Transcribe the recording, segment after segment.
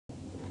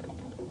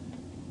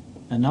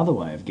Another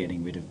way of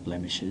getting rid of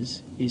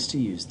blemishes is to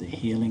use the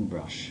healing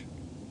brush.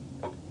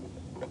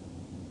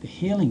 The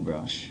healing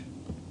brush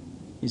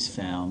is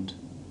found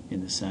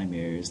in the same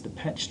area as the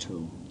patch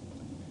tool.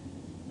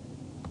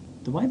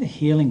 The way the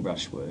healing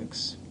brush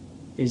works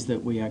is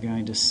that we are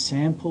going to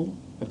sample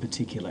a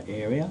particular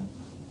area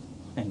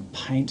and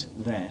paint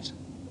that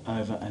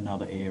over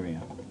another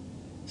area.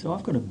 So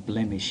I've got a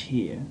blemish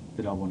here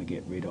that I want to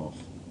get rid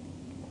of.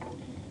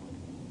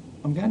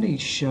 I'm going to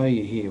show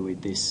you here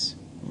with this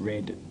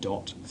red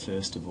dot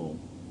first of all.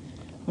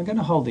 I'm going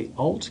to hold the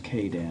Alt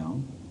key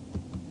down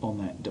on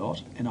that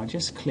dot and I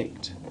just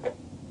clicked.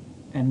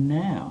 And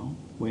now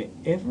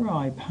wherever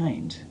I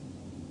paint,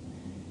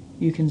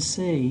 you can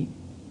see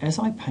as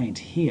I paint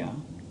here,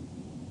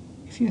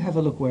 if you have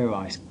a look where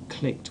I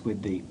clicked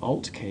with the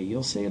Alt key,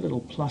 you'll see a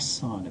little plus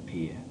sign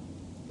appear.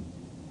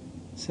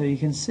 So you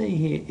can see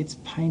here it's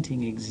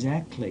painting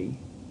exactly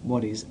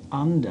what is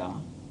under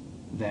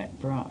that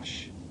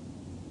brush.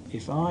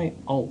 If I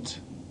Alt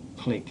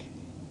click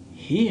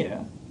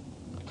here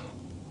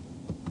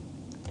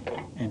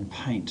and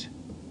paint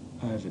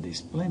over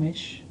this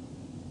blemish,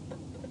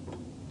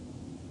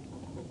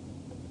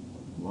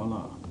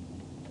 voila,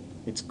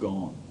 it's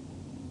gone.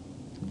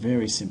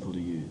 Very simple to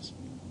use.